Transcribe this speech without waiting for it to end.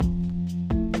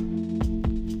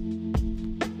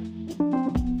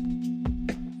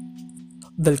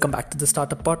Welcome back to the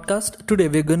Startup Podcast. Today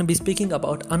we're going to be speaking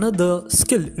about another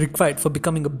skill required for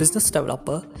becoming a business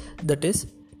developer, that is,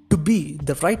 to be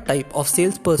the right type of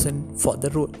salesperson for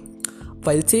the role.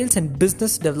 While sales and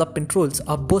business development roles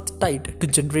are both tied to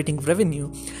generating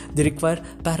revenue, they require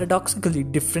paradoxically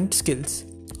different skills,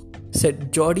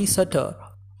 said Jody Sutter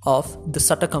of the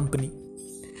Sutter Company.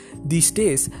 These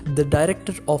days, the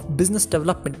director of business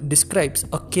development describes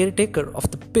a caretaker of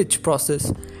the pitch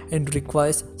process and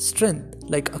requires strength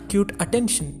like acute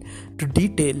attention to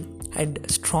detail and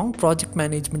strong project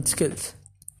management skills.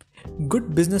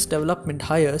 Good business development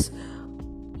hires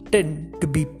tend to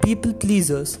be people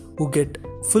pleasers who get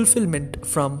fulfillment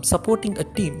from supporting a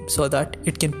team so that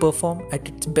it can perform at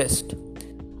its best.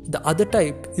 The other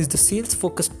type is the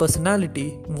sales-focused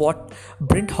personality, what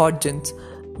Brent Hodgins,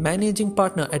 managing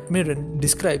partner at Mirren,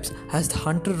 describes as the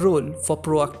hunter role for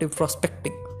proactive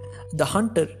prospecting. The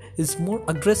hunter is more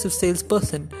aggressive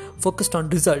salesperson focused on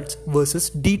results versus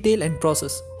detail and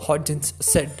process, Hodgins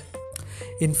said.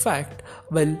 In fact,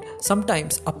 while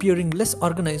sometimes appearing less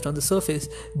organized on the surface,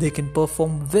 they can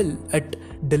perform well at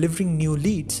delivering new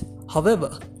leads.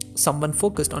 However, someone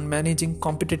focused on managing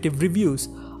competitive reviews,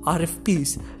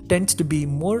 RFPs, tends to be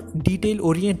more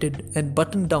detail-oriented and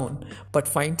buttoned down, but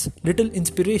finds little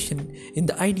inspiration in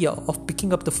the idea of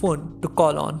picking up the phone to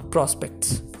call on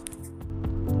prospects.